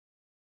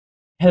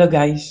Hello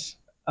guys,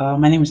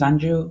 my name is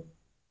Andrew.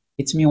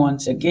 It's me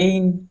once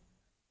again.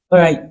 All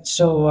right,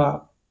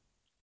 so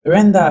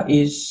Render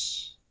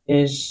is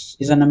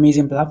an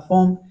amazing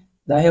platform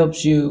that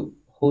helps you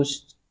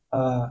host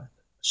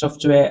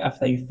software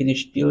after you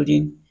finish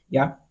building.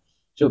 Yeah.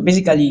 So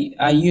basically,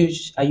 I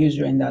use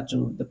Render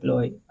to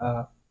deploy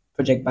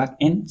project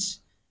backends.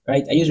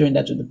 Right. I use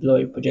Render to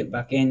deploy project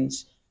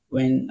backends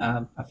when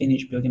I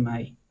finish building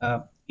my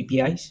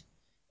APIs.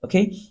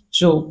 Okay.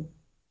 So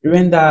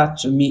Render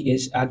to me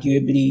is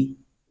arguably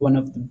one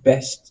of the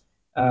best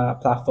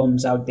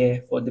platforms out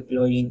there for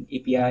deploying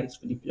APIs,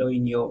 for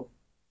deploying your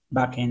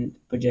backend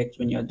project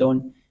when you're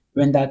done.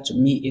 Render to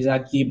me is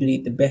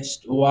arguably the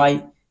best.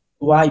 Why?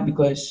 Why?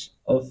 Because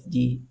of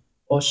the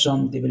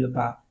awesome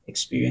developer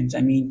experience.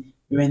 I mean,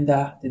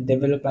 Render, the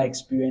developer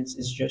experience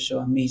is just so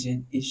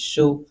amazing. It's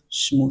so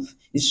smooth.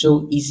 It's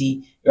so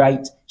easy,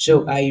 right?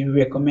 So I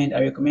recommend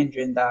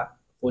Render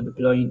for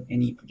deploying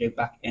any project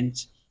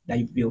backends that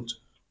you've built.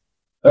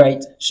 All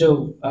right.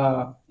 So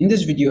in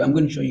this video, I'm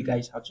going to show you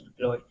guys how to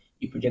deploy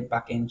a project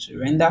backend to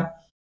Render.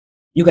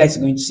 You guys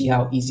are going to see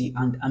how easy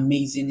and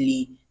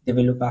amazingly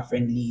developer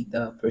friendly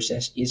the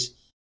process is.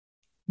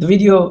 The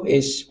video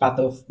is part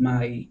of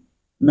my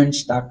MERN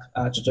stack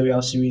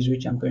tutorial series,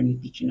 which I'm currently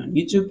teaching on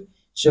YouTube.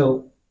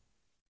 So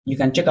you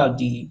can check out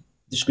the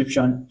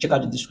description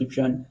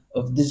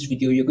of this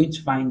video. You're going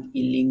to find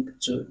a link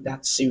to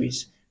that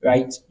series,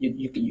 right?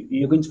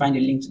 You're going to find a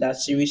link to that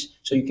series,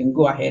 so you can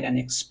go ahead and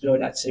explore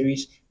that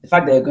series. The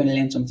fact that you're going to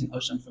learn something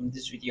awesome from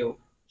this video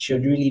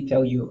should really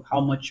tell you how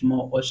much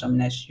more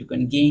awesomeness you're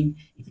going to gain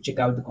if you check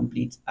out the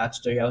complete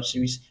tutorial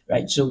series,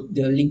 right? So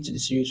the link to the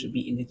series will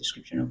be in the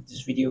description of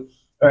this video.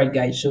 All right,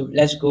 guys, so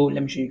let's go.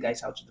 Let me show you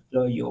guys how to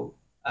deploy your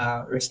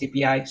REST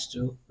APIs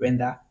to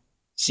Render.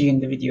 See you in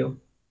the video.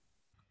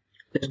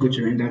 Let's go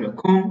to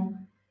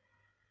render.com,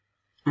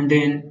 and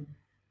then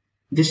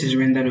this is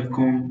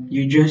render.com.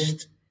 You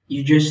just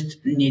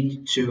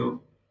need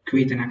to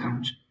create an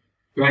account,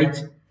 right?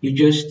 You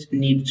just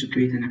need to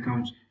create an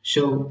account.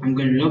 So I'm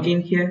going to log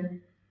in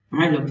here. Am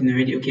I logged in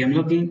already? Okay, I'm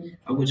logged in.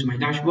 I'll go to my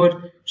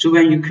dashboard. So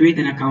when you create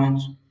an account,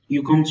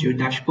 you come to your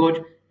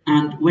dashboard,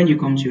 and when you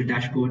come to your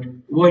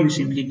dashboard, what you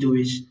simply do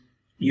is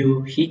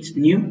you hit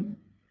new,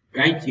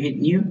 right? You hit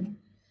new,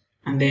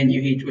 and then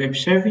you hit web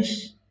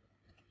service,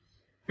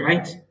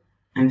 right?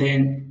 And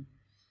then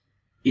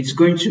it's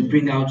going to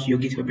bring out your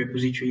GitHub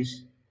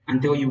repositories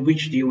and tell you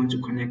which do you want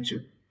to connect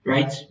to,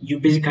 right? You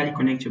basically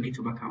connect your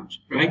GitHub account,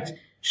 right?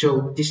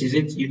 So this is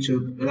it,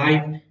 YouTube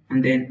live,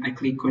 and then I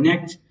click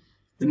connect.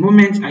 The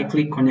moment I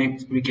click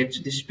connect, we get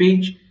to this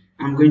page.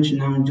 I'm going to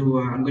now do,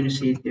 I'm going to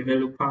say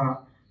developer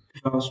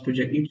files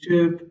project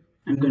YouTube.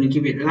 I'm going to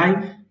give it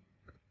live,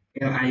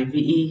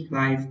 L-I-V-E,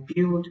 live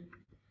build.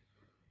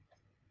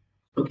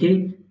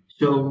 Okay,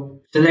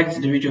 so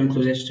select the region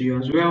closest to you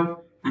as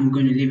well. I'm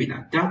going to leave it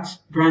at that.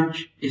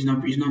 Branch is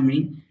not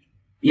me.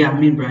 Yeah,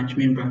 main branch,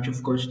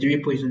 of course. The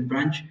repo is on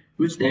branch.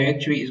 Root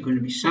directory is going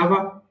to be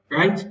server,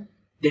 right?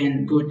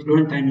 Then go to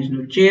runtime is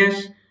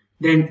Node.js.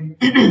 Then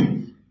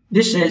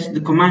this says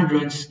the command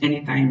runs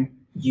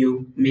anytime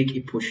you make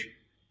a push.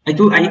 I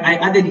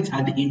added it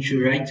at the intro,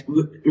 right?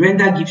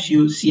 Render gives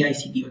you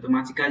CI/CD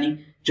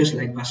automatically, just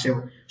like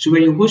Vercel. So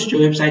when you host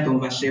your website on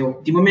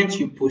Vercel, the moment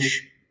you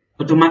push,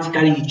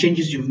 automatically the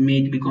changes you've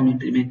made become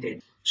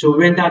implemented. So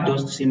Render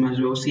does the same as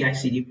well,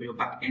 CI/CD for your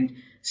backend.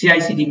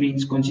 CI/CD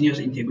means continuous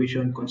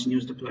integration,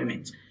 continuous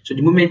deployment. So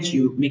the moment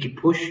you make a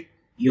push,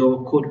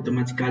 your code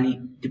automatically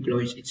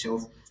deploys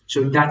itself.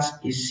 So that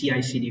is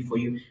CI/CD for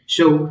you.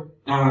 So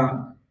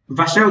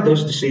Vercel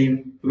does the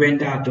same,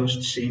 Render does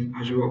the same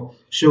as well.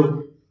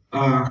 So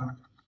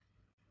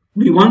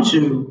we want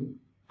to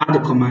add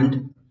a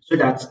command so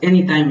that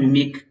anytime we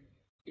make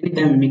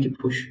a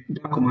push,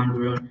 that command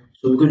will run.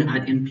 So we're going to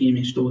add npm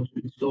install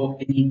to install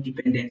any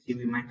dependency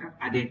we might have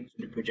added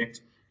to the project,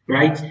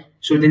 right?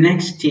 So the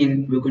next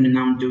thing we're going to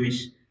now do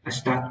is a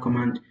start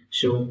command.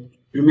 So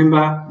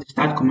remember the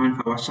start command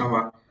for our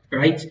server,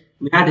 right?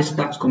 We had a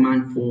start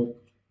command for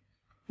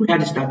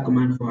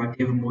our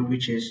dev mode,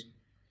 which is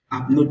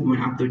node1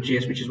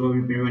 app.js, which is what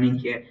we've been running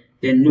here.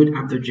 Then node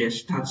app.js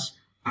starts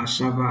our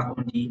server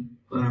on the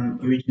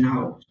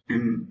original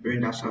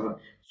render server.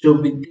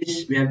 So with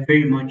this, we are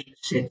very much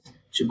set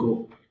to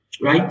go,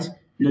 right?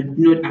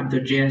 Node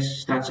app.js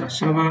starts our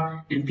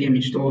server, npm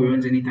install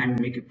runs anytime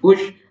we make a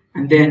push,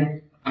 and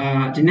then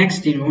the next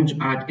thing we want to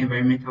add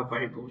environmental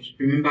variables.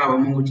 Remember our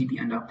MongoDB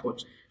and our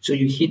port. So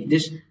you hit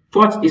this.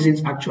 Port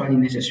isn't actually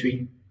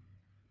necessary.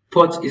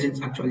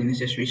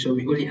 So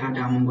we only add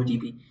our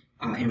MongoDB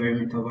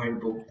environmental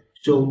variable.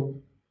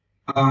 So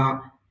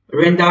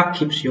Render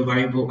keeps your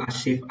variable as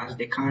safe as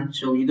they can,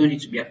 so you don't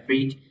need to be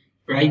afraid,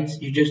 right?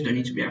 You just don't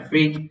need to be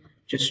afraid.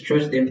 Just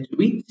trust them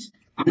to it.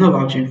 I'm not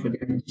vouching for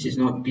them. This is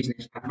not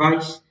business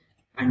advice.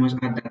 I must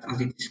add that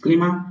as a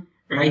disclaimer,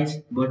 right?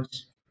 But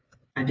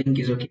I think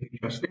it's okay if you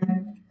trust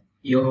them.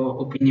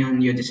 Your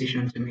opinion, your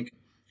decision to make.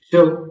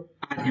 So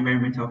add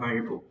environmental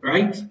variable,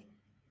 right?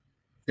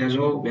 That's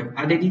all. We have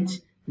added it.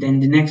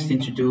 Then the next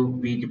thing to do,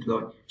 we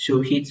deploy.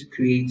 So hit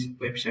create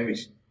web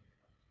service.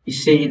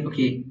 It's saying,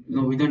 okay,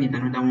 no, we don't need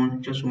another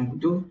one, just one will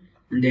do,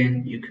 and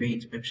then you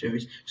create web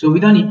service. So we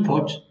don't need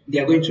port. They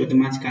are going to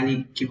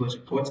automatically give us a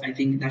port. I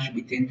think that should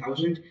be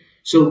 10,000.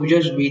 So we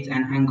just wait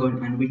and hang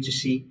on and wait to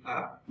see.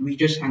 We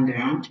just hang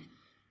around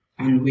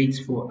and wait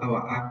for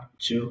our app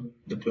to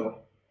deploy.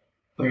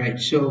 All right,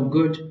 so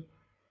good.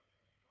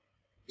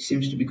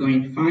 Seems to be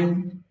going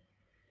fine.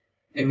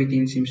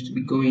 Everything seems to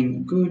be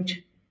going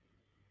good.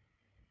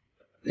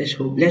 Let's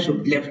hope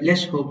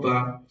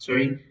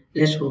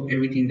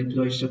everything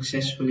deploys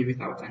successfully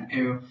without an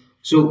error.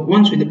 So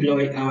once we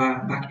deploy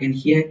our backend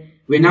here,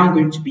 we're now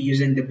going to be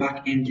using the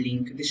backend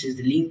link. This is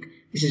the link.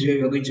 This is where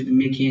we're going to be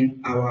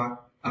making our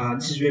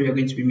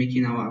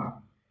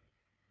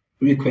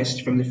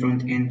request from the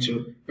front end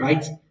to,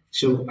 right?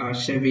 So our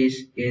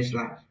service is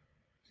live.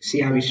 See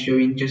how it's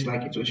showing, just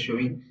like it was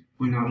showing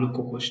on our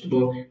local host.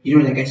 But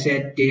like I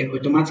said, they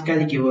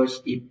automatically give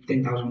us a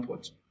 10,000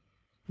 ports.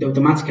 They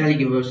automatically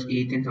give us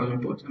a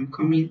 10,000 ports. I'm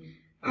coming.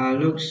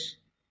 Logs.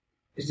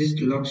 Is this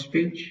the logs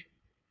page?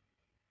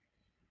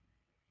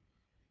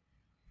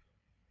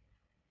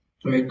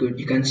 Alright, good.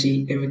 You can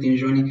see everything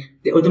is running.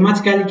 They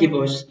automatically give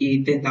us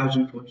a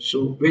 10,000 ports.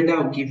 So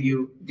Render will give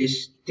you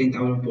this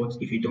 10,000 ports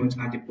if you don't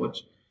add the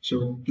ports.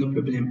 So no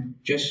problem.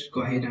 Just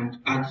go ahead and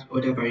add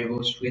other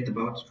variables. Forget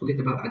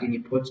about adding a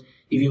port.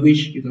 If you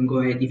wish, you can go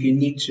ahead. If you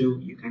need to,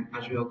 you can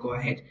as well go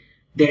ahead.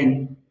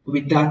 Then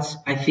with that,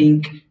 I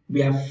think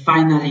we have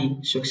finally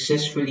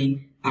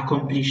successfully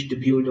accomplished the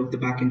build of the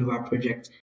backend of our project.